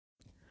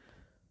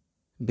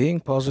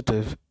Being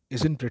positive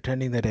isn't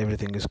pretending that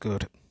everything is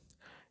good.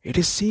 It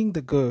is seeing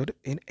the good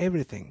in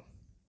everything.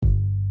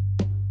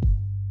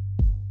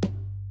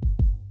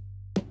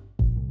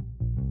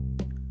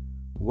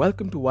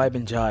 Welcome to Vibe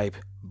and Jibe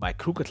by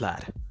Crooked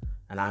Lad,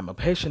 and I'm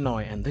Abhay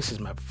Shenoy, and this is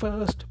my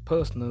first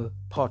personal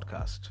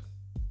podcast.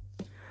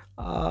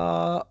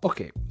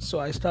 So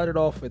I started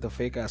off with a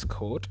fake ass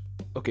quote.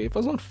 Okay, it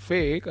was not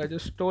fake, I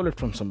just stole it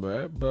from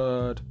somewhere,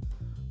 but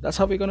that's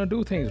how we're gonna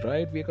do things,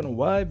 right? We're gonna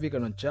vibe, we're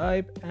gonna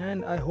jibe,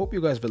 and I hope you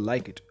guys will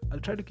like it. I'll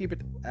try to keep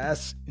it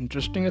as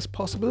interesting as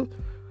possible,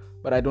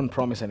 but I don't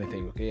promise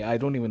anything, okay? I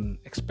don't even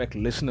expect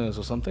listeners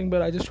or something,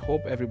 but I just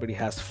hope everybody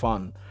has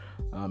fun.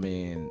 I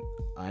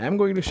am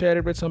going to share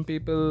it with some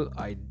people.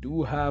 I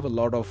do have a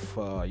lot of,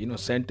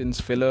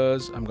 sentence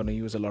fillers. I'm going to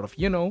use a lot of,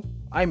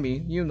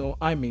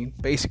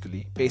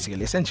 basically,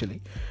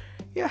 essentially.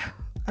 Yeah,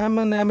 I'm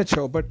an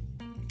amateur, but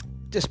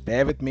just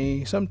bear with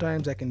me.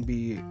 Sometimes I can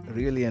be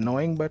really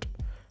annoying, but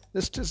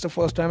this is the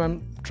first time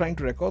I'm trying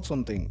to record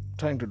something,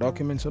 trying to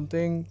document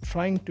something,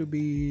 trying to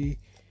be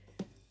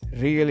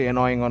really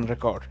annoying on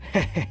record.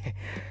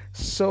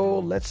 So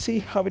let's see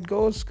how it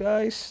goes,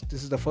 guys.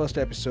 This is the first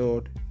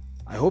episode.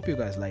 I hope you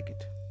guys like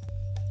it.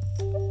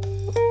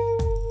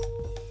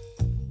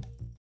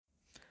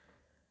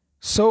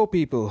 So,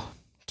 people,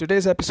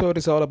 today's episode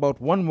is all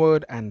about one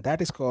word, and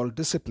that is called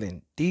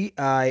discipline.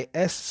 Discipline.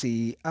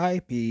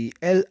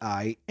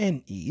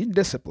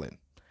 Discipline.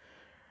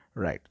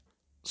 Right.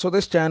 So,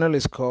 this channel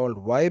is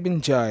called Vibe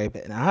and Jibe,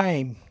 and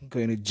I'm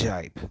going to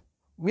jibe.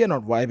 We are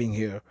not vibing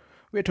here.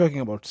 We're talking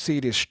about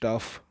serious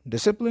stuff.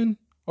 Discipline?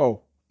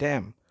 Oh,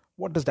 damn.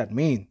 What does that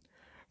mean?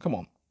 Come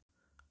on.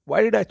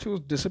 Why did I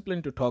choose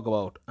discipline to talk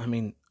about?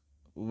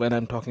 When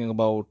I'm talking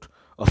about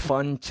a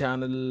fun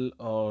channel,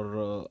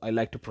 or I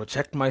like to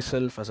project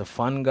myself as a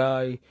fun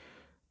guy,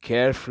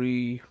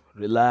 carefree,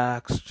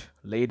 relaxed,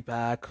 laid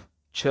back,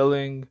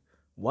 chilling,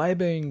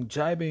 vibing,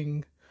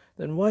 jibing,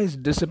 then why is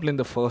discipline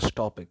the first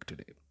topic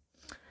today?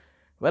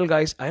 Well,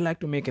 guys, I like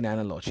to make an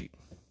analogy.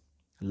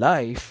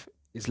 Life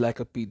is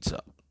like a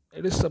pizza.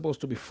 It is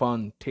supposed to be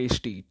fun,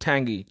 tasty,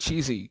 tangy,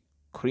 cheesy,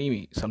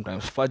 creamy,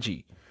 sometimes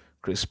fudgy,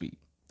 crispy,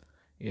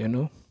 you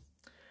know?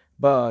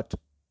 But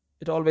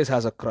it always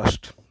has a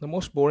crust. The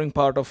most boring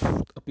part of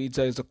a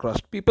pizza is the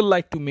crust. People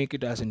like to make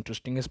it as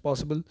interesting as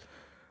possible,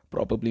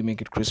 probably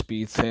make it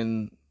crispy,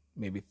 thin,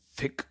 maybe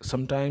thick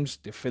sometimes.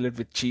 They fill it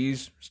with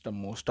cheese, some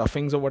more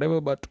stuffings or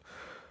whatever, but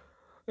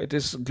it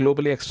is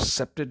globally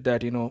accepted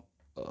that,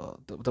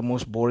 the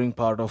most boring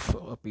part of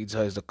a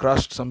pizza is the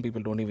crust. Some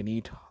people don't even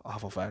eat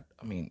half of that.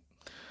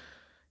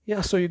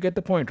 Yeah, so you get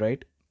the point,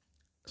 right?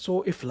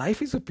 So if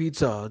life is a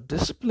pizza,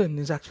 discipline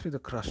is actually the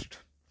crust.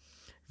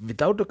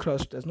 Without the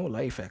crust, there's no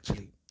life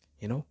actually.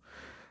 You know,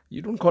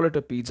 you don't call it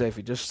a pizza if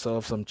you just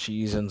serve some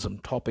cheese and some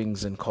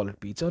toppings and call it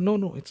pizza.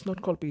 No, it's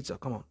not called pizza.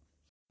 Come on.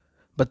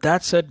 But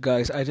that said,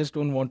 guys, I just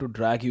don't want to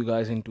drag you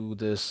guys into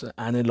this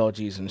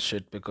analogies and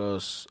shit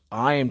because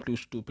I am too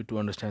stupid to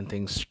understand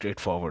things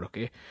straightforward,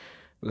 okay?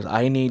 Because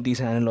I need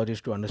these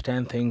analogies to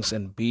understand things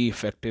and be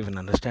effective in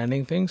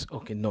understanding things.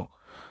 Okay, no.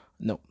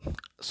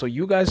 So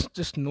you guys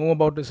just know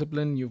about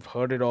discipline. You've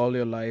heard it all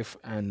your life.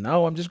 And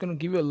now I'm just going to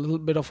give you a little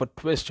bit of a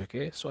twist,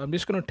 okay? So I'm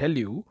just going to tell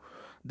you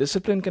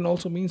discipline can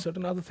also mean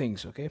certain other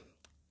things, okay?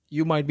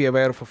 You might be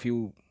aware of a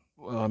few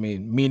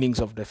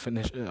meanings of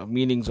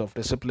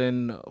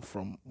discipline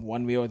from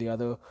one way or the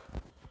other.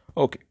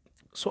 Okay,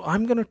 so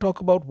I'm going to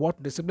talk about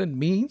what discipline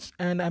means,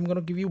 and I'm going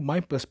to give you my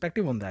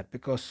perspective on that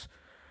because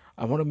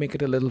I want to make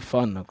it a little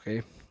fun.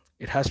 Okay,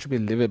 it has to be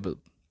livable.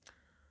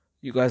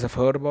 You guys have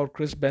heard about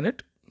Chris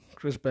Bennett,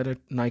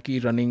 Nike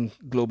running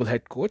global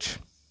head coach.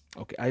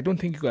 Okay, I don't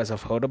think you guys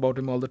have heard about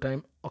him all the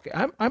time. Okay,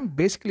 I'm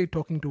basically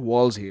talking to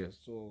walls here,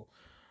 so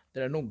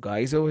there are no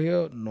guys over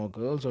here, no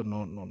girls, or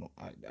no.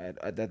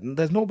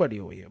 There's nobody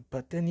over here.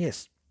 But then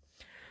yes,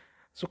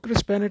 so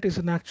Chris Bennett is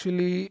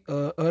actually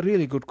a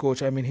really good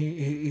coach.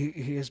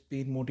 He has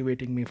been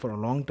motivating me for a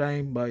long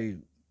time. By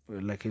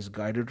like his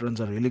guided runs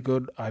are really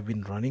good. I've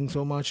been running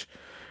so much,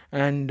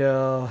 and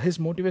his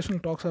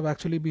motivational talks have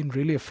actually been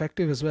really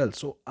effective as well.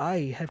 So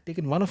I have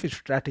taken one of his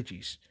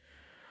strategies.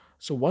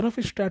 So one of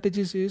his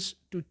strategies is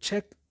to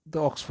check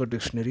the Oxford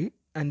Dictionary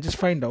and just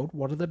find out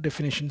what are the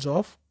definitions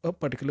of a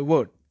particular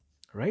word,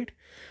 right?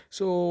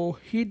 So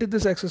he did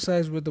this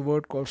exercise with the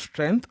word called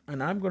strength,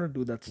 and I'm going to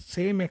do that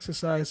same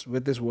exercise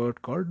with this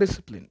word called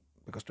discipline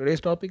because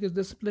today's topic is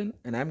discipline,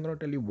 and I'm going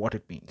to tell you what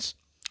it means.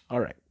 All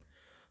right.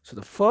 So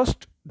the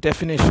first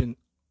definition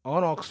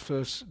on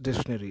Oxford's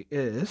dictionary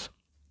is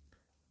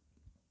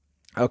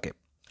okay.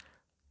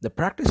 The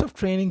practice of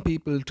training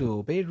people to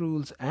obey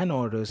rules and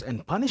orders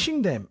and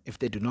punishing them if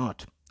they do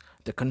not.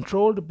 The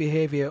controlled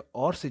behavior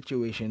or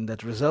situation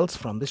that results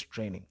from this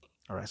training.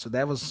 All right, so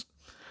that was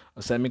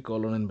a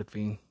semicolon in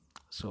between.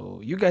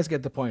 So you guys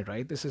get the point,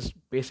 right? This is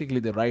basically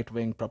the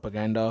right-wing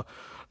propaganda.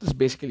 This is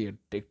basically a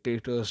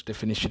dictator's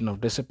definition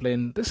of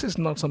discipline. This is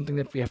not something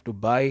that we have to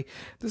buy.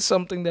 This is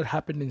something that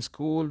happened in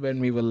school when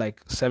we were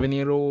like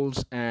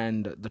 7-year-olds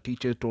and the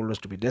teacher told us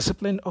to be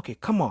disciplined. Okay,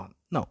 come on.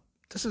 No.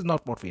 This is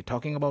not what we're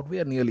talking about. We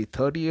are nearly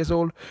 30 years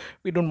old.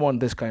 We don't want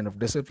this kind of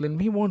discipline.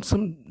 We want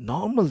some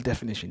normal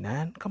definition,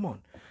 man. Come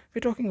on.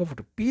 We're talking about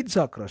a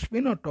pizza crush.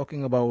 We're not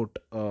talking about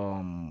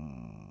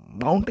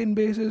mountain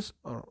bases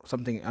or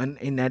something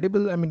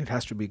inedible. I mean, it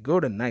has to be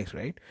good and nice,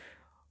 right?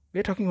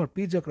 We're talking about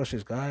pizza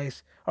crushes,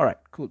 guys. All right,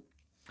 cool.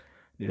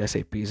 Did I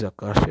say pizza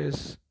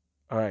crushes?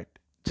 All right,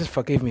 just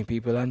forgive me,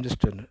 people. I'm just,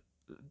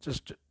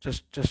 just,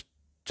 just,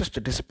 just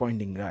a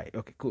disappointing guy.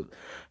 Okay, cool.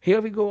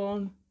 Here we go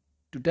on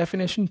to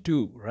definition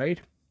two,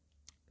 right?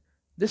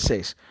 This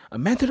says a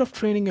method of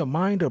training your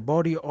mind or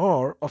body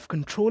or of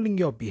controlling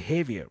your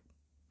behavior,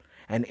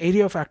 an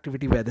area of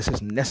activity where this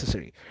is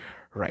necessary.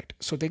 Right.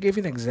 So they gave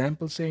an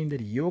example saying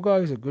that yoga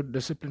is a good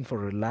discipline for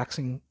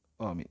relaxing.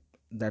 I mean,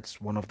 that's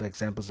one of the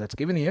examples that's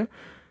given here.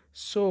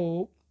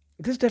 So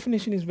this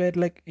definition is where,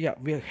 like, yeah,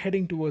 we are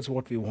heading towards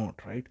what we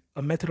want, right?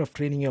 A method of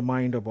training your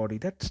mind or body.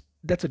 That's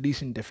a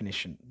decent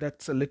definition.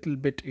 That's a little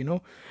bit,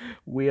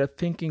 we are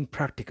thinking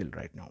practical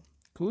right now.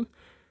 Cool.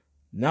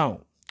 Now,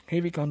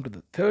 here we come to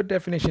the third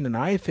definition, and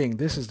I think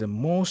this is the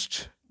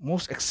most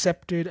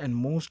accepted and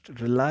most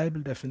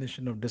reliable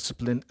definition of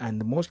discipline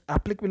and the most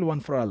applicable one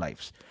for our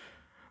lives.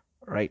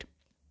 Right?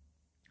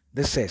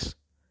 This says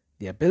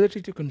the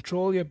ability to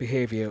control your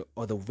behavior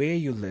or the way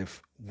you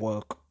live,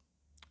 work,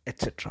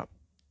 etc.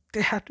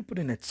 They had to put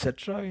in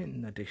etc.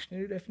 in the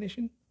dictionary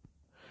definition.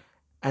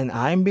 And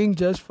I'm being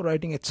judged for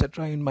writing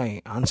etc. in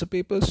my answer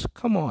papers.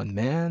 Come on,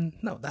 man.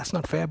 No, that's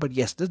not fair. But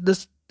yes,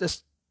 this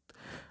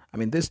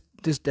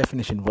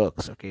definition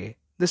works. Okay,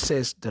 this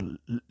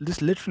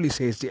literally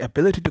says the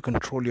ability to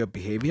control your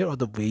behavior or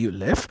the way you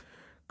live.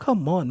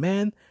 Come on,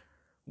 man.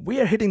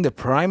 We are hitting the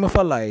prime of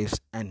our lives,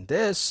 and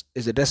this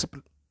is a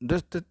discipline.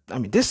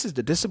 This is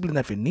the discipline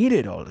that we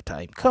needed all the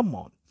time. Come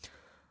on.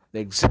 The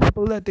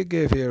example that they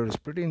gave here is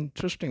pretty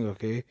interesting,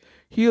 okay?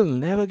 He'll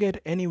never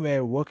get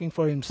anywhere working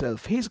for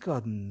himself. He's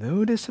got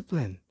no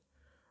discipline.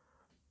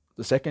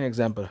 The second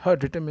example, her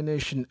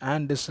determination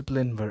and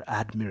discipline were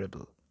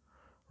admirable.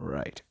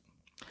 Right.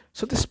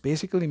 So this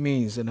basically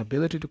means an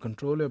ability to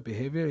control your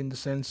behavior in the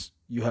sense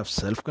you have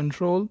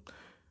self-control,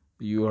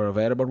 you are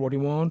aware about what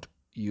you want,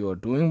 you are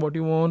doing what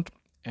you want,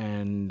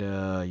 and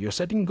you're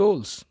setting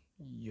goals,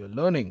 you're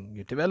learning,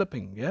 you're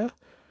developing, yeah?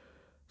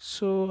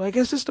 So I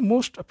guess this is the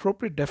most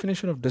appropriate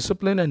definition of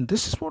discipline, and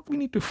this is what we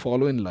need to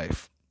follow in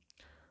life.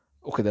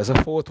 Okay, there's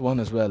a fourth one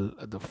as well.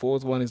 The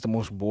fourth one is the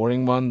most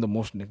boring one, the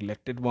most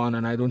neglected one,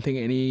 and I don't think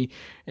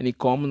any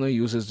commoner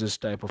uses this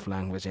type of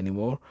language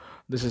anymore.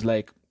 This is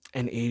like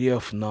an area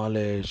of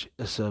knowledge,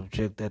 a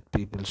subject that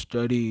people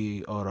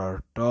study or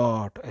are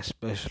taught,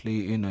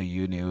 especially in a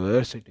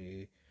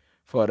university.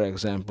 For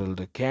example,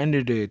 the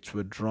candidates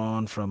were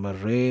drawn from a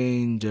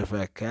range of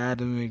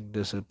academic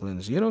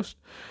disciplines.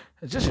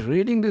 Just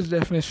reading this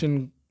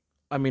definition,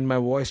 my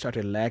voice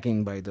started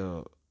lagging by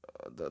the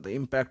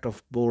impact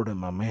of boredom.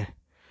 Man,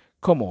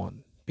 come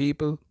on,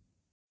 people.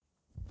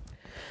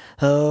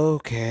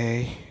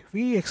 Okay,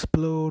 we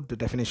explored the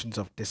definitions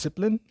of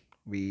discipline.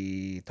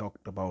 We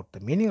talked about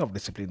the meaning of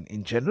discipline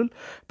in general,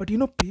 but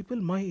people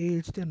my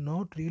age, they're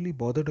not really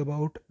bothered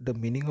about the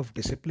meaning of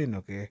discipline.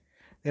 Okay,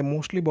 they're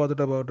mostly bothered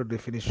about the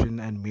definition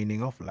and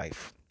meaning of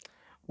life.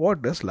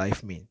 What does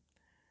life mean?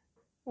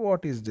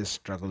 What is this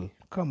struggle?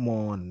 Come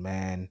on,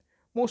 man.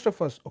 Most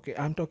of us, okay,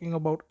 I'm talking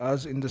about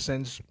us in the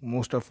sense,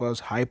 most of us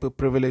hyper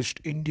privileged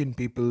Indian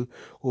people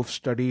who've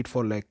studied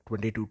for like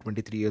 20 to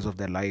 23 years of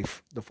their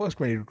life, the first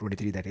 20 to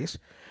 23, that is,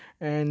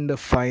 and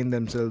find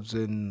themselves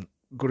in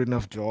good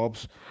enough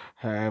jobs,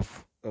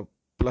 have a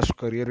plush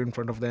career in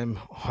front of them,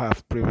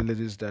 have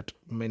privileges that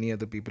many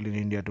other people in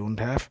India don't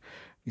have.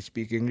 We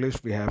speak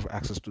English, we have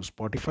access to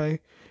Spotify.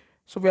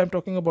 So I'm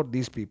talking about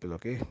these people,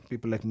 okay,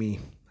 people like me.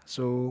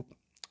 So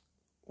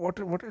what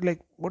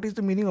is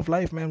the meaning of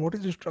life, man? What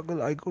is the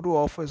struggle? I go to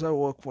office, I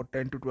work for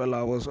 10 to 12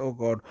 hours. Oh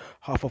god,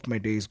 half of my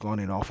day is gone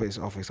in office.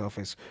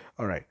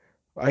 All right,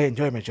 I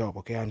enjoy my job,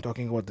 okay? I'm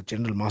talking about the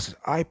general masses.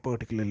 I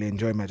particularly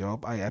enjoy my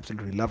job. I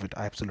absolutely love it.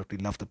 I absolutely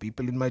love the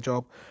people in my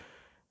job,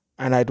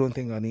 and I don't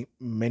think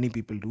many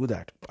people do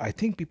that. I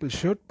think people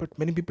should, but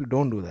many people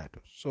don't do that.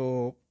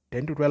 So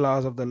 10 to 12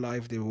 hours of their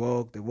life, they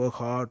work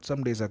hard.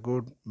 Some days are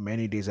good,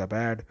 many days are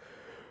bad,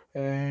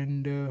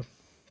 and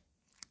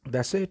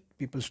that's it.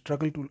 People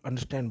struggle to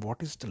understand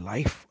what is the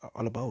life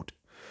all about.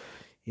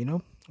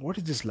 What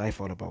is this life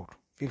all about?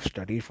 We've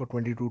studied for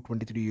 22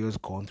 23 years,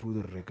 gone through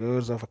the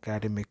rigors of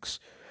academics,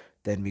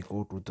 then we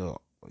go to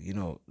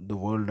the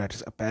world that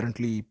is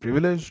apparently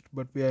privileged,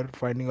 but we are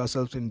finding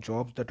ourselves in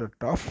jobs that are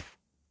tough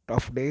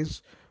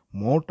days,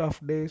 more tough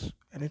days,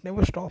 and it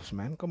never stops,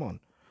 man. Come on.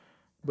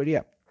 But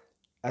yeah,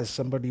 as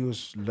somebody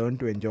who's learned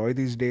to enjoy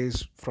these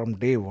days from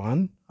day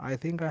one, I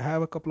think I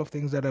have a couple of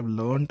things that I've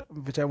learned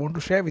which I want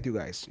to share with you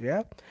guys.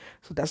 Yeah.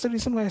 So that's the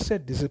reason why I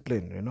said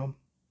discipline.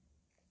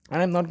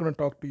 And I'm not going to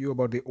talk to you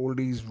about the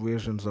oldies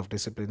versions of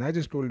discipline. I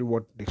just told you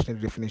what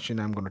dictionary definition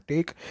I'm going to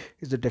take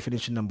is the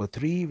definition number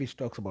 3, which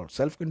talks about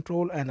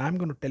self-control. And I'm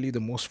going to tell you the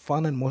most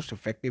fun and most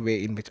effective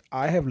way in which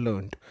I have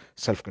learned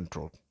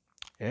self-control.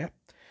 Yeah.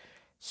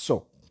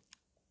 So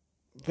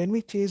when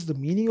we chase the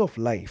meaning of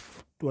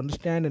life, to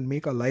understand and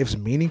make our lives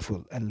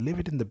meaningful and live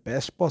it in the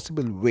best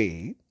possible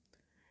way,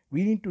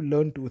 we need to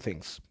learn two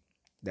things,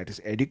 that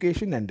is,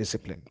 education and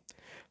discipline.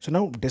 So,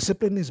 now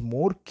discipline is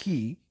more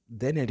key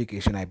than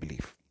education, I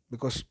believe,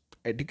 because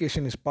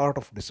education is part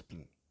of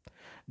discipline.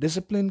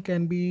 Discipline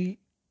can be,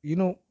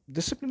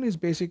 discipline is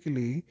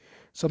basically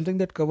something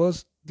that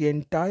covers the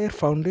entire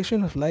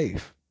foundation of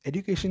life.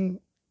 Education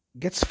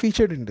gets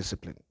featured in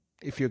discipline,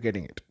 if you're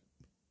getting it,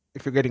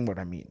 if you're getting what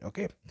I mean.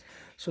 Okay.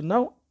 So,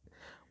 now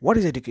what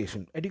is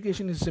education?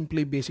 Education is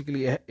simply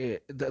basically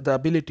the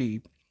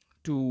ability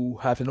to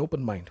have an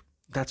open mind.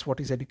 That's what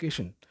is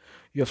education.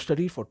 You have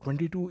studied for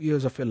 22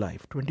 years of your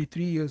life,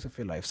 23 years of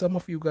your life. Some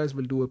of you guys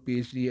will do a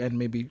PhD and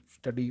maybe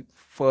study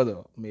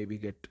further, maybe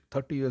get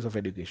 30 years of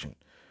education.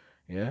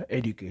 Yeah,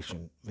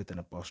 education with an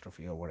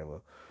apostrophe or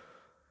whatever.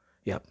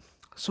 Yeah.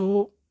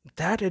 So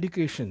that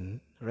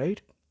education,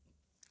 right?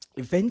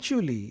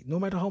 Eventually, no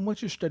matter how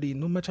much you study,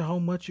 no matter how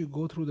much you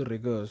go through the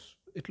rigors,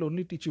 it'll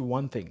only teach you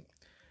one thing,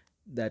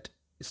 that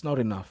it's not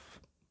enough.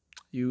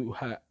 You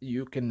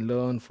can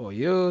learn for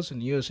years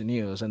and years and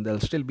years, and there'll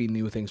still be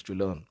new things to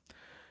learn.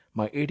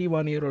 My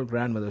 81-year-old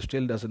grandmother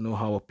still doesn't know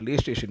how a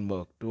PlayStation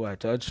works. Do I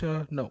judge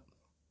her? No.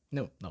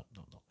 No, no,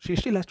 no, no. She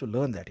still has to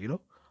learn that.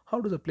 How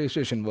does a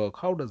PlayStation work?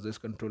 How does this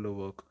controller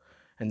work?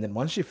 And then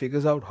once she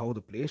figures out how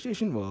the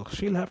PlayStation works,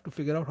 she'll have to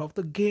figure out how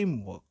the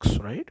game works,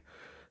 right?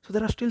 So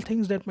there are still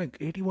things that my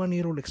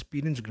 81-year-old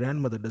experienced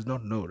grandmother does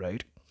not know,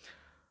 right?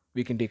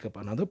 We can take up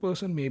another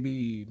person.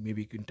 Maybe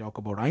we can talk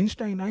about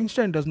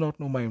Einstein does not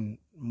know my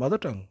mother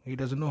tongue. He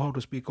doesn't know how to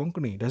speak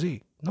Konkani, does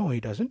he? No, he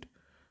doesn't.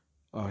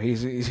 Oh, he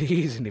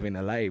isn't even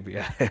alive.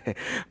 Yeah.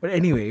 But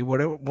anyway,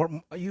 whatever,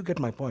 you get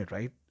my point,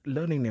 right?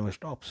 Learning never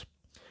stops.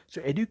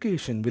 So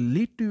education will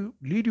lead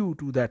you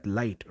to that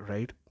light,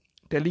 right?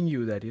 Telling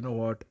you that, you know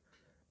what,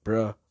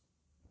 bruh,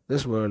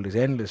 this world is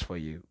endless for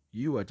you.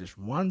 You are just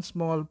one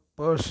small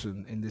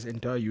person in this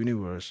entire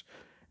universe,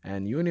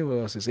 and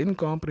universe is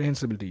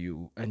incomprehensible to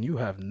you, and you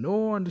have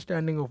no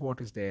understanding of what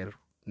is there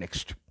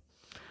next.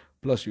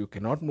 Plus, you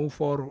cannot move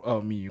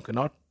forward. You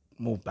cannot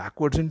move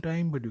backwards in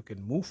time, but you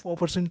can move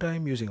forwards in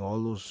time using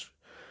all those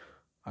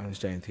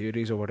Einstein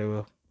theories or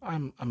whatever.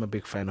 I'm a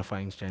big fan of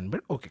Einstein,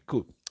 but okay,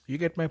 cool. You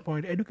get my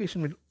point.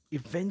 Education will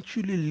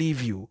eventually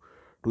leave you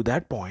to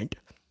that point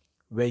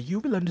where you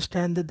will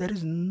understand that there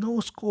is no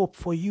scope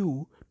for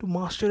you to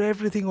master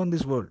everything on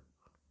this world.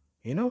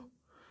 You know,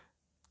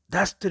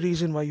 that's the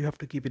reason why you have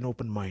to keep an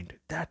open mind.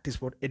 That is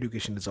what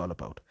education is all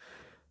about.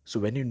 So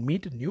when you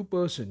meet a new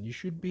person, you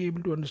should be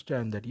able to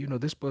understand that,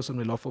 this person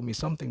will offer me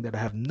something that I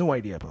have no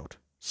idea about.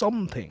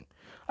 Something.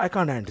 I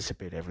can't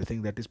anticipate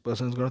everything that this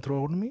person is going to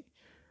throw at me.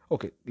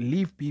 Okay,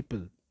 leave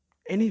people.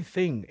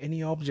 Anything,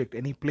 any object,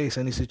 any place,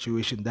 any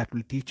situation that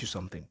will teach you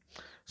something.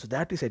 So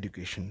that is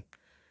education.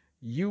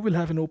 You will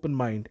have an open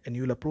mind and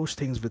you will approach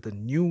things with a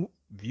new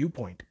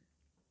viewpoint.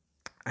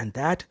 And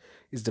that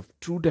is the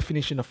true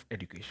definition of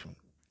education.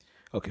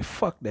 Okay,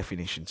 fuck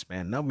definitions,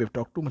 man. Now we've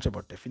talked too much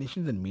about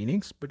definitions and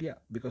meanings, but yeah,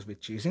 because we're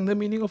chasing the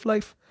meaning of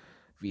life,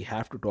 we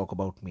have to talk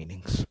about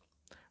meanings.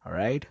 All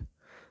right?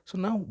 So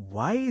now,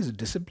 why is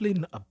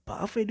discipline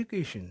above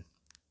education?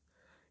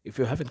 If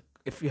you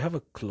have a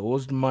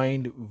closed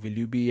mind, will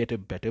you be at a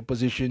better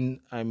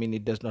position? I mean,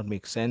 it does not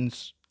make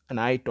sense. And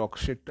I talk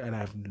shit and I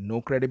have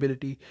no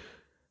credibility.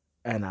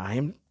 And I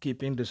am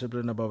keeping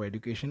discipline above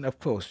education. Of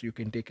course, you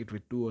can take it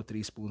with 2 or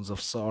 3 spoons of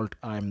salt.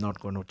 I'm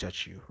not going to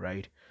judge you,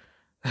 right?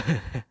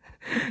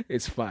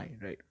 It's fine,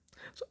 right?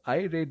 So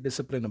I rate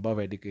discipline above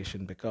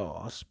education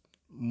because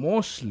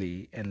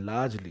mostly and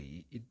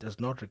largely it does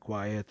not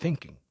require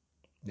thinking.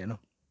 You know,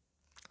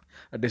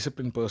 a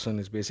disciplined person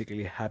is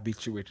basically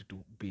habituated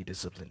to be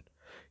disciplined.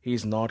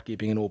 He's not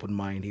keeping an open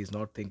mind, he's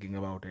not thinking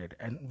about it.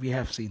 And we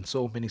have seen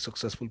so many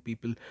successful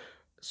people,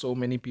 so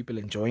many people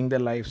enjoying their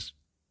lives,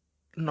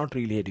 not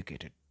really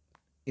educated.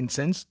 In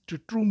sense, to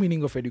true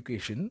meaning of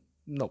education,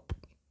 nope,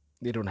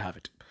 they don't have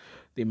it.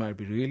 They might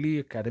be really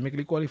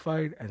academically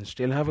qualified and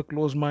still have a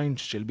closed mind,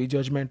 still be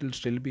judgmental,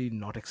 still be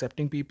not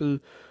accepting people,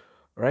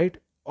 right?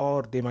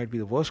 Or they might be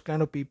the worst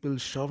kind of people,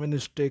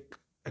 chauvinistic,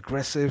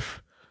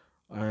 aggressive,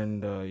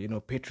 and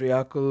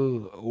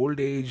patriarchal,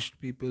 old aged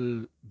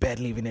people,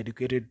 barely even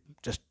educated,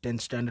 just 10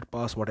 standard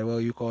pass,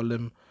 whatever you call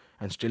them,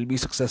 and still be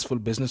successful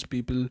business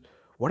people,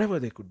 whatever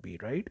they could be,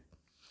 right?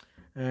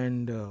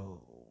 And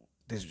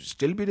they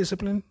still be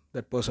disciplined.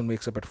 That person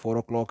wakes up at 4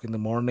 o'clock in the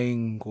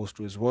morning, goes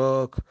to his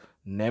work,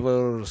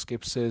 never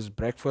skips his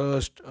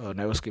breakfast,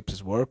 never skips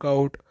his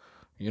workout.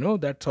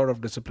 That sort of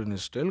discipline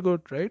is still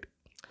good, right?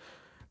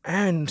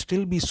 And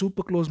still be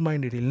super close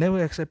minded. He'll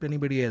never accept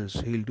anybody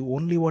else. He'll do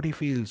only what he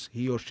feels,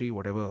 he or she,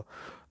 whatever.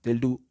 They'll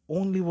do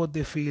only what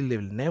they feel. They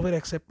will never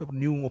accept a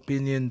new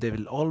opinion. They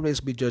will always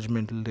be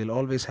judgmental. They'll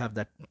always have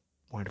that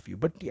point of view.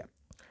 But yeah,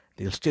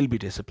 they'll still be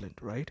disciplined,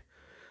 right?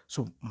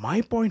 So,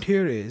 my point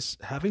here is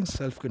having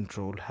self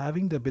control,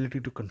 having the ability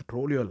to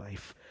control your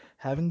life,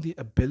 having the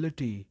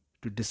ability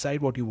to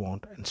decide what you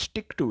want and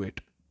stick to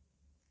it,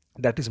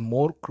 that is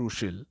more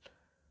crucial,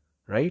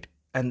 right?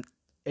 And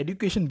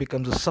education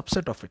becomes a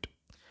subset of it.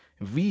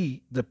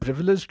 We, the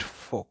privileged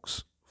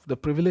folks, the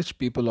privileged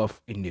people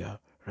of India,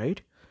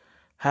 right,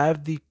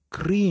 have the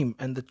cream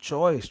and the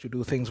choice to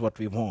do things what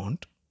we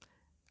want,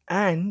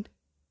 and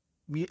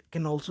we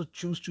can also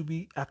choose to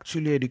be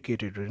actually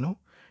educated.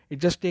 It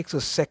just takes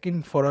a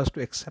second for us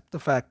to accept the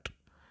fact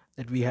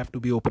that we have to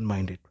be open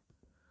minded.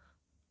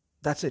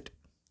 That's it.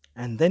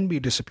 And then be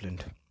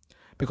disciplined.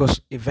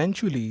 Because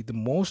eventually, the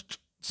most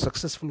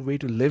successful way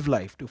to live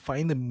life, to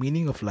find the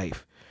meaning of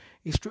life,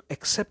 is to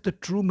accept the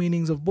true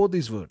meanings of both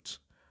these words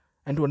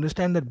and to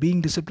understand that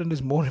being disciplined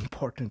is more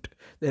important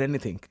than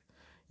anything.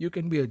 You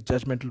can be a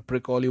judgmental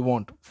prick all you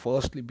want.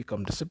 Firstly,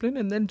 become disciplined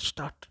and then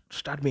start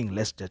being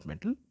less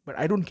judgmental. But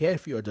I don't care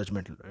if you are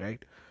judgmental,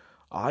 right?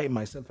 I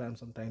myself am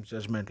sometimes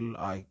judgmental.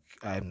 I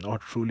am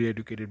not truly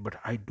educated, but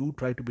I do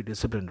try to be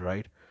disciplined,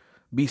 right?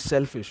 Be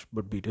selfish,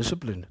 but be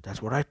disciplined.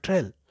 That's what I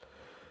tell.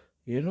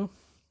 You know.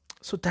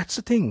 So that's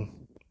the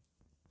thing.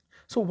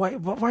 So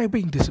why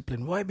being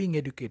disciplined? Why being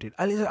educated?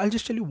 I'll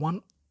just tell you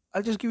one.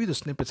 I'll just give you the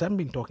snippets. I've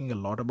been talking a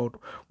lot about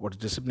what's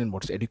discipline,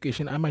 what's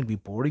education. I might be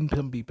boring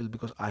some people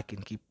because I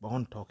can keep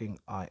on talking.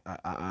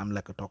 I'm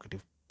like a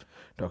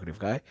talkative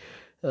guy.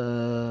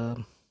 Uh,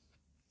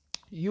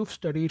 you've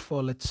studied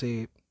for, let's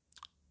say,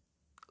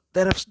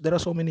 there are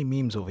so many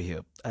memes over here.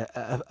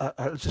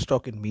 I'll just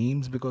talk in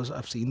memes because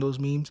I've seen those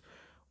memes.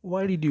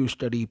 Why did you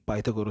study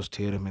Pythagoras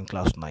theorem in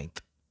class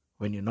ninth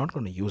when you're not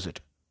going to use it?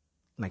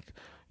 Like,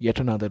 yet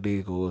another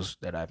day goes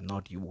that I've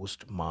not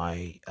used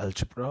my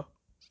algebra.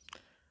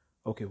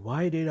 Okay,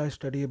 why did I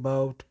study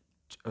about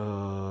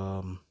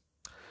um,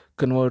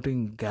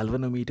 converting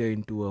galvanometer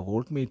into a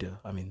voltmeter?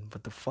 I mean,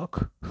 what the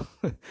fuck?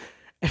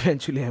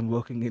 Eventually, I'm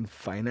working in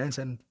finance,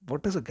 and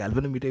what does a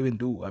galvanometer even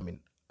do? I mean,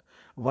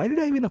 why did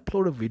I even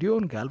upload a video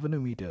on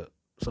galvanometer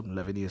some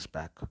 11 years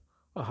back?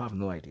 I have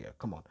no idea.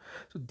 Come on.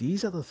 So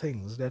these are the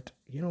things that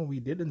we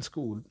did in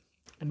school,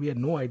 and we had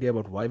no idea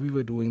about why we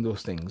were doing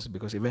those things,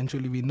 because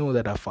eventually we know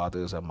that our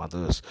fathers, our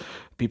mothers,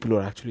 people who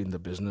are actually in the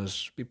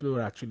business, people who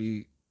are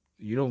actually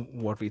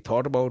what we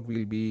thought about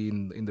we'll be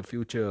in the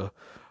future,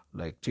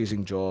 like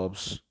chasing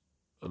jobs,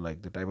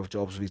 like the type of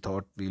jobs we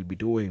thought we'll be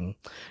doing,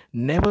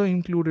 never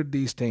included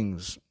these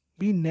things.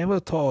 We never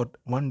thought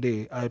one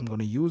day I'm going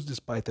to use this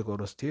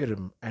Pythagoras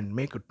theorem and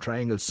make a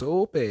triangle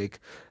so big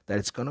that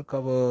it's going to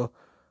cover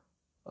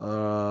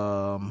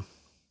um,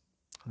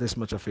 this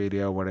much of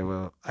area,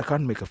 whatever. I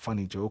can't make a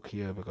funny joke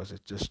here because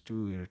it's just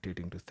too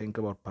irritating to think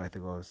about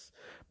Pythagoras.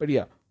 But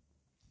yeah,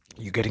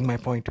 you getting my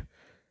point?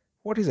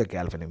 What is a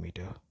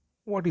galvanometer?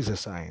 What is a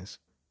science?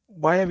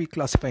 Why are we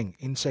classifying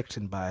insects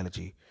in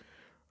biology?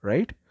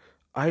 Right?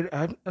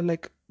 I'm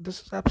like,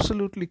 this is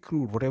absolutely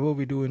crude. Whatever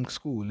we do in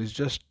school is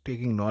just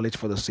taking knowledge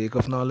for the sake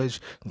of knowledge,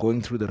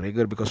 going through the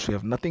rigor because we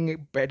have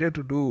nothing better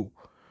to do.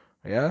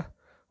 Yeah.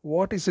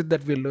 What is it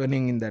that we're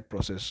learning in that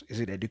process?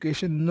 Is it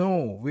education?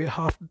 No. We're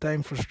half the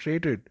time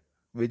frustrated.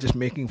 We're just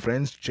making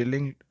friends,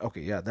 chilling.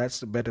 Okay, yeah,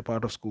 that's the better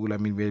part of school. I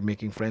mean, we're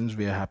making friends,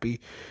 we're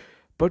happy.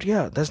 But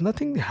yeah, there's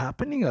nothing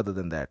happening other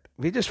than that.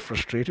 We're just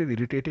frustrated,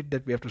 irritated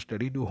that we have to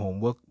study, do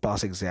homework,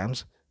 pass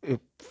exams.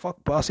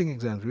 Fuck passing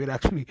exams. We're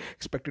actually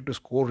expected to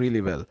score really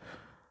well.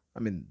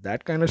 I mean,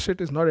 that kind of shit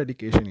is not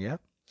education, yeah?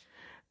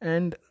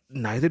 And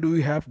neither do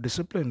we have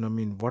discipline. I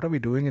mean, what are we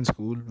doing in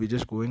school? We're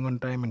just going on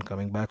time and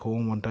coming back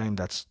home on time.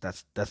 That's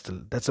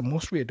the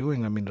most we're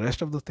doing. I mean,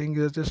 rest of the thing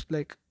is just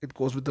like it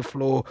goes with the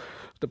flow.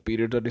 The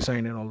periods are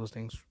designed and all those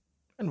things.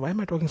 And why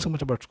am I talking so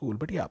much about school?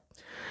 But yeah,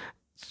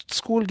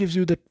 school gives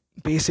you the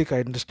basic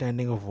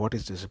understanding of what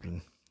is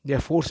discipline. They're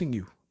forcing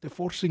you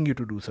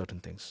to do certain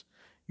things.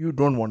 You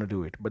don't want to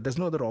do it, but there's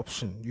no other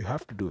option. You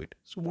have to do it.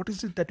 So what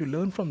is it that you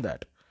learn from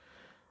that?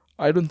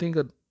 I don't think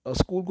a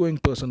school going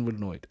person will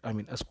know it. I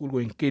mean, a school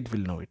going kid will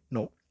know it.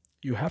 No,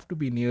 you have to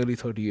be nearly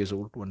 30 years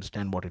old to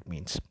understand what it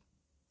means.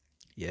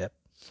 Yeah,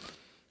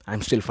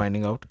 I'm still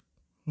finding out.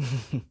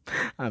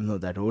 I'm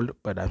not that old,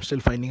 but I'm still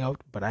finding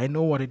out. But I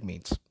know what it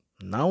means.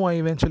 Now I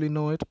eventually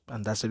know it,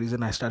 and that's the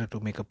reason I started to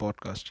make a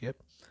podcast. Yeah.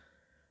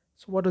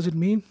 So what does it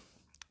mean?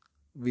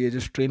 We are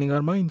just training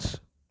our minds.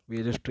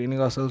 We are just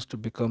training ourselves to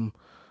become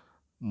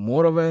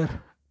more aware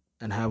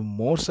and have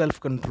more self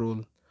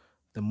control.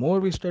 The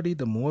more we study,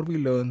 the more we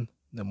learn,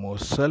 the more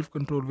self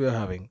control we are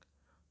having.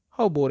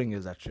 How boring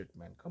is that shit,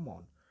 man? Come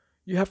on.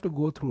 You have to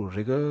go through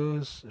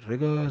rigors,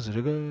 rigors,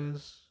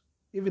 rigors.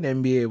 Even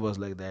MBA was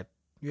like that.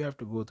 You have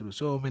to go through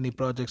so many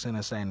projects and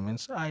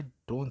assignments. I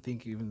don't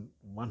think even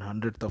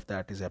 1/100th of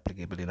that is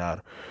applicable in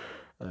our,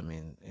 I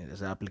mean, it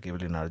is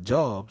applicable in our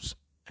jobs.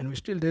 And we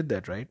still did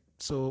that, right?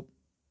 So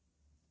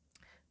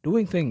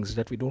doing things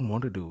that we don't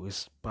want to do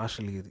is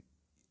partially,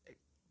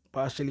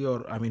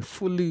 or I mean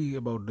fully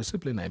about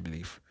discipline, I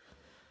believe,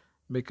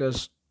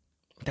 because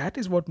that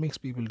is what makes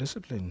people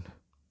disciplined.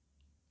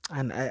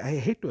 And I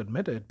hate to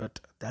admit it, but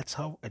that's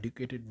how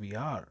educated we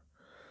are.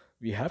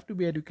 We have to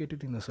be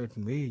educated in a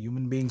certain way.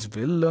 Human beings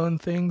will learn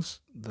things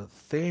the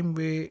same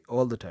way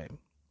all the time.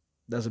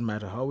 Doesn't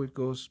matter how it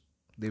goes,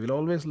 they will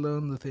always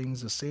learn the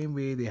things the same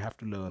way they have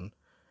to learn,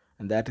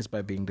 and that is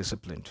by being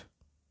disciplined.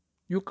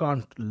 You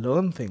can't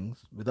learn things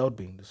without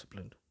being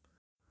disciplined.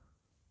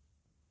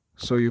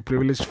 So you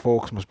privileged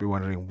folks must be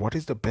wondering what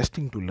is the best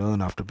thing to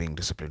learn after being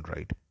disciplined,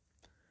 right?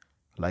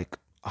 Like,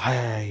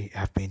 I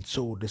have been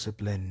so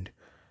disciplined.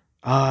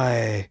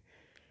 I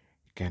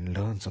can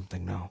learn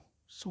something now.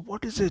 So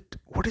what is it?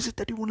 What is it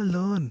that you want to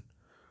learn?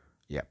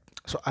 Yeah.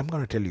 So I'm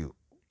gonna tell you.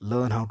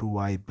 Learn how to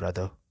vibe,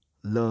 brother.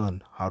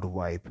 Learn how to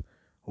vibe.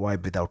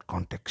 Vibe without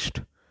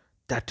context.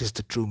 That is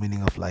the true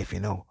meaning of life, you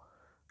know.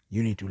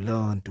 You need to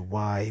learn to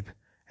vibe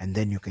and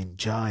then you can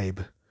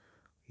jibe.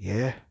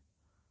 Yeah.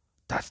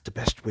 That's the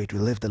best way to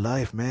live the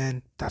life,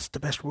 man. That's the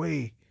best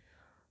way.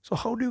 So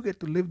how do you get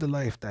to live the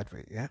life that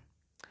way? Yeah.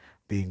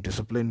 Being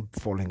disciplined,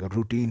 following a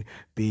routine,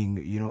 being,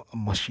 a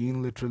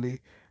machine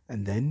literally,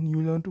 and then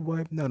you learn to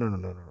vibe. No, no, no,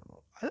 no, no,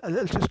 no.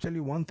 I'll just tell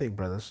you one thing,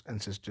 brothers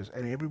and sisters,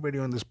 and everybody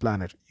on this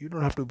planet. You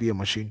don't have to be a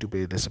machine to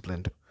be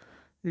disciplined.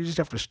 You just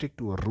have to stick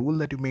to a rule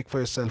that you make for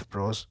yourself,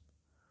 bros.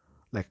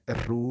 Like a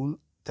rule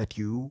that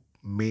you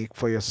make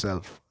for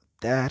yourself.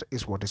 That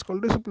is what is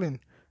called discipline.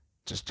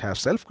 Just have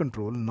self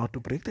control not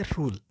to break that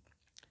rule.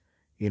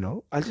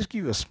 I'll just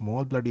give you a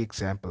small bloody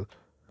example.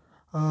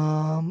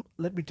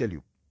 Let me tell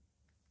you,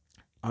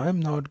 I'm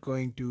not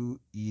going to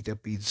eat a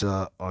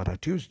pizza on a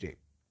Tuesday.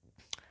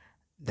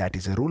 That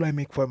is a rule I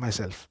make for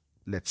myself.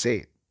 Let's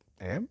say,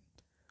 eh?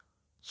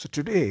 So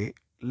today,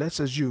 let's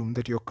assume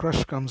that your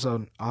crush comes out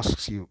and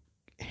asks you,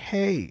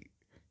 "Hey,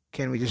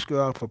 can we just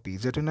go out for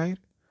pizza tonight?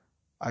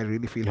 I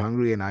really feel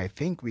hungry and I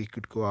think we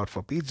could go out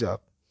for pizza."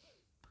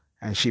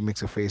 And she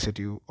makes a face at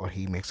you, or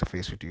he makes a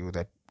face at you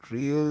that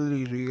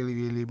really, really,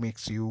 really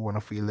makes you want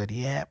to feel that,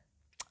 yeah,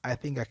 I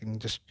think I can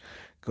just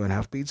go and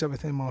have pizza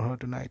with him or her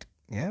tonight.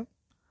 Yeah?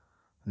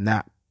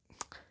 Nah.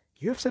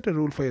 You have set a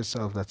rule for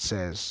yourself that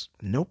says,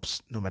 nope,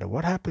 no matter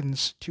what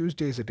happens,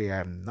 Tuesday is a day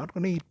I'm not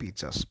going to eat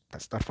pizzas.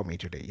 That's not for me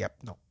today.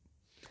 Yep, no.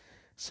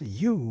 So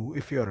you,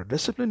 if you're a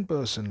disciplined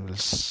person,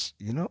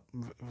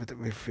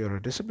 if you're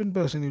a disciplined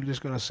person, you're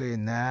just going to say,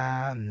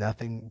 nah,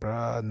 nothing,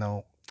 bruh,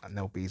 no,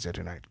 no pizza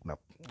tonight. No,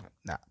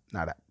 nah,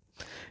 nada.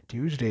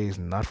 Tuesday is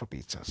not for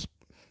pizzas.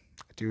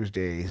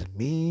 Tuesday is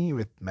me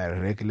with my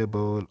regular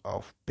bowl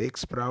of big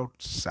sprout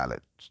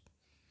salad.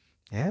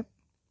 Yeah?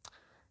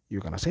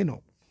 You're going to say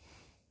no.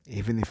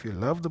 Even if you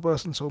love the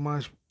person so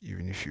much,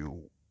 even if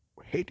you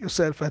hate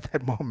yourself at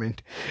that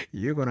moment,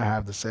 you're going to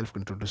have the self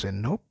control to say,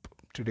 nope,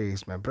 today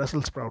is my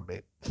Brussels sprout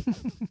day.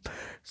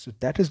 So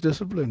that is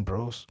discipline,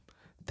 bros.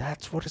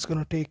 That's what it's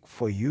going to take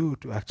for you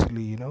to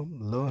actually,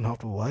 learn how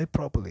to vibe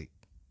properly.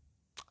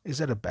 Is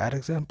that a bad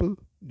example?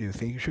 Do you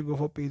think you should go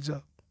for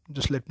pizza?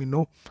 Just let me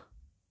know.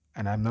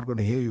 And I'm not going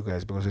to hear you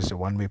guys because it's a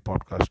one-way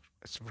podcast.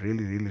 It's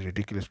really, really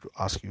ridiculous to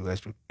ask you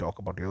guys to talk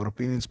about your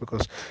opinions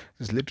because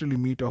it's literally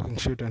me talking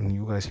shit and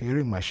you guys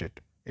hearing my shit.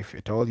 If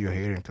at all you're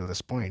hearing till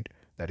this point,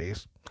 that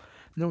is,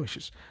 no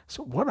issues.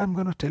 So what I'm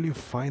going to tell you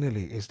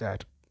finally is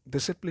that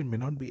discipline may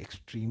not be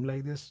extreme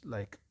like this,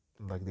 like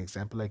the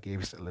example I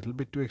gave is a little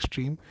bit too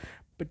extreme,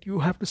 but you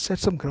have to set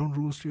some ground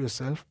rules to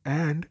yourself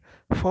and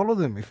follow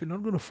them. If you're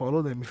not going to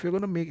follow them, if you're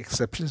going to make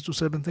exceptions to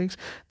certain things,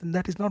 then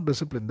that is not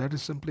discipline. That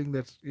is something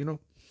that's,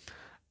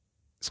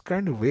 it's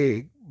kind of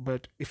vague,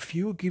 but if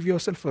you give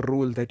yourself a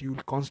rule that you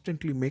will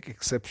constantly make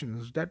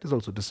exceptions, that is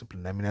also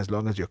discipline. I mean, as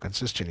long as you're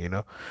consistent,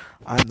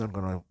 I'm not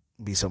going to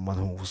be someone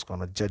who's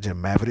going to judge a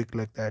maverick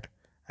like that.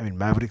 I mean,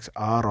 mavericks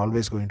are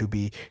always going to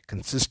be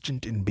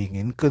consistent in being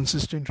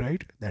inconsistent,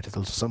 right? That is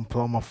also some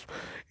form of,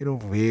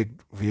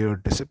 vague,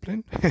 weird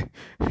discipline,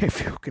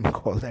 if you can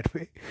call that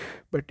way.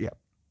 But yeah,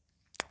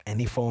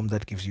 any form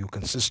that gives you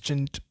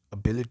consistent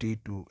ability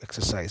to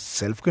exercise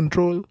self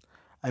control,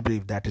 I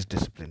believe that is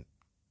discipline.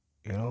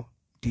 you know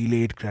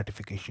Delayed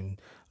gratification,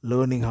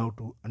 learning how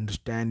to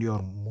understand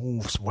your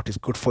moves, what is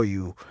good for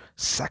you,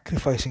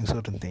 sacrificing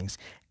certain things,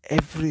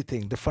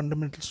 everything, the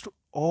fundamentals to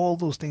all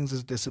those things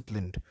is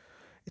disciplined.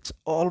 It's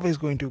always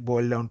going to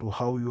boil down to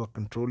how you are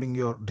controlling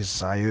your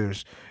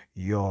desires,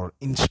 your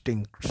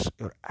instincts,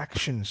 your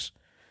actions.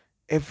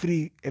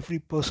 Every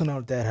person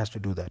out there has to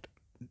do that.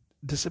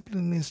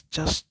 Discipline is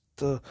just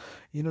the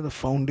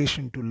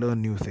foundation to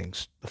learn new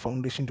things, the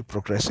foundation to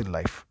progress in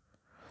life.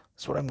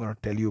 That's what I'm going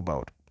to tell you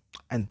about.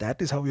 And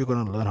that is how you're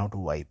going to learn how to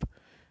vibe.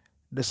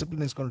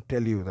 Discipline is going to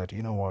tell you that,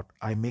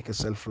 I make a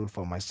self rule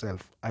for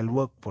myself. I'll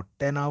work for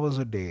 10 hours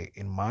a day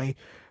in my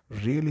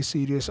really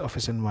serious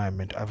office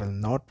environment. I will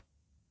not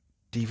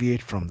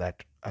deviate from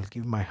that. I'll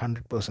give my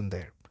 100%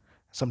 there.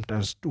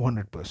 Sometimes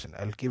 200%.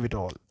 I'll give it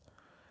all.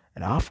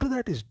 And after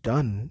that is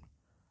done,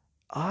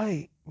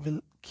 I will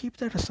keep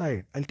that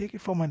aside. I'll take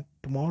it for my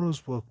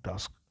tomorrow's work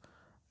task. I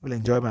will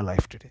enjoy my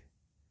life today.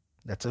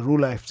 That's a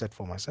rule I've set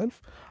for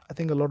myself. I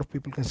think a lot of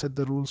people can set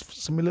the rules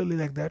similarly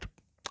like that.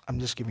 I'm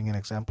just giving an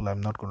example.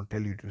 I'm not going to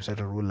tell you to set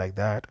a rule like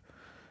that.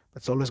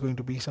 It's always going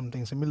to be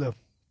something similar.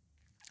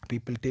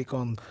 People take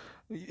on,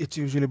 it's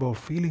usually about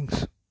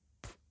feelings.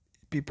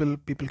 People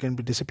can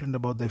be disciplined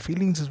about their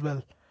feelings as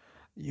well.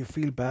 You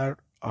feel bad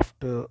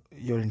after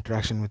your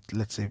interaction with,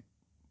 let's say,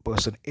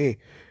 person A,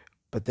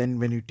 but then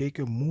when you take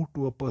your mood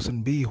to a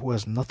person B who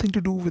has nothing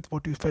to do with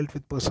what you felt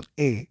with person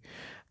A,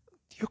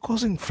 you're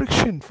causing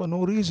friction for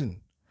no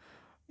reason.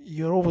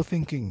 You're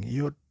overthinking.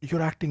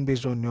 You're acting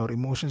based on your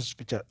emotions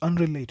which are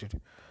unrelated.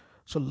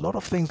 So a lot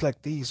of things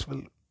like these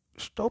will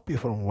stop you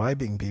from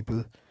vibing,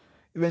 people.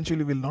 Eventually,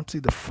 you will not see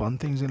the fun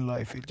things in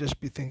life. You'll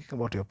just be thinking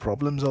about your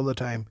problems all the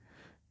time.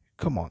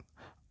 Come on,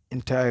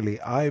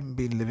 entirely. I've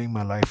been living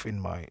my life in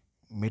my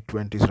mid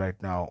 20s right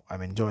now.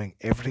 I'm enjoying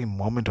every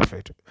moment of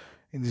it.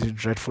 In this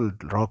dreadful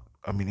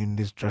in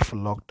this dreadful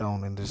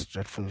lockdown, in this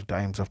dreadful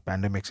times of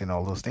pandemics and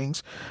all those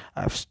things,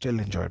 I've still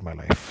enjoyed my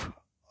life.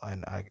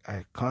 And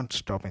I can't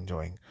stop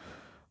enjoying.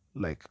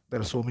 Like, there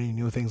are so many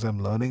new things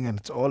I'm learning, and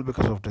it's all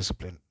because of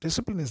discipline.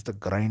 Discipline is the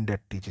grind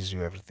that teaches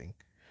you everything.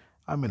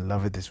 I'm in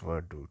love with this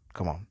word, dude.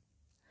 Come on.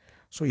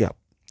 So, yeah,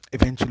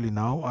 eventually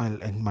now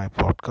I'll end my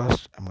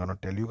podcast. I'm going to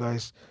tell you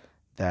guys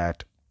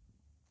that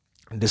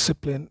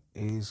discipline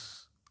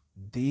is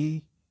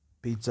the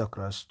pizza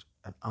crust,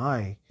 and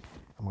I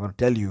am going to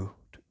tell you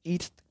to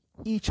eat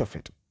each of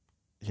it.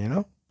 You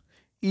know,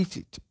 eat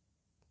it,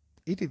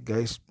 eat it,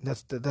 guys.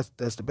 That's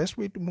the best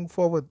way to move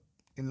forward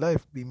in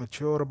life. Be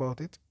mature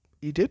about it.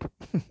 Eat it.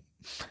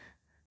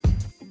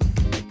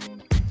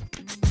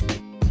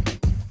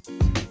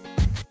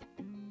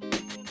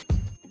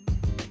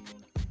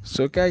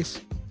 So, guys,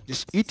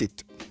 just eat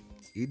it.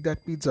 Eat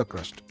that pizza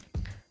crust.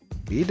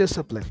 Be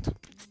disciplined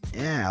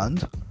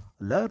and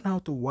learn how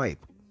to vibe.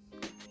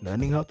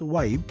 Learning how to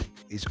vibe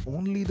is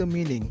only the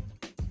meaning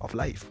of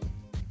life.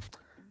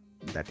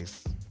 That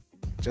is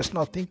just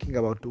not thinking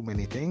about too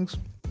many things,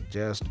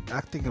 just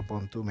acting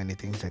upon too many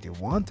things that you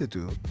want to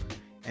do,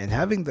 and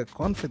having the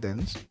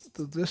confidence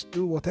to just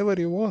do whatever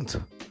you want.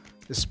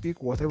 Just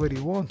speak whatever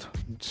you want.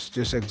 It's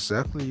just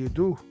exactly you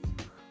do.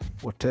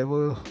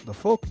 Whatever the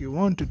fuck you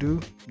want to do,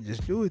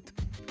 just do it.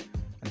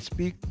 And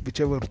speak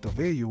whichever the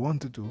way you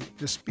want to do,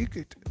 just speak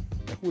it.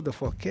 Like, who the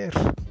fuck cares?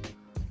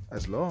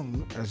 As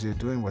long as you're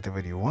doing whatever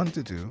you want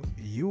to do,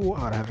 you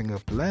are having a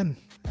plan,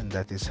 and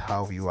that is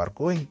how you are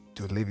going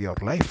to live your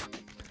life.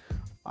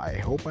 I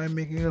hope I'm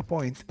making a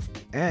point.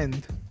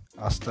 And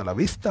hasta la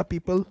vista,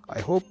 people. I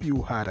hope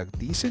you had a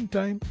decent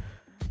time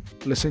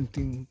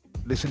listening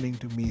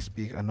to me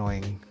speak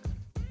annoying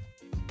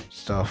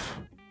stuff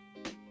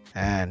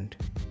and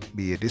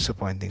be a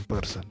disappointing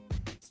person.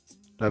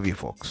 Love you,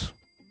 folks.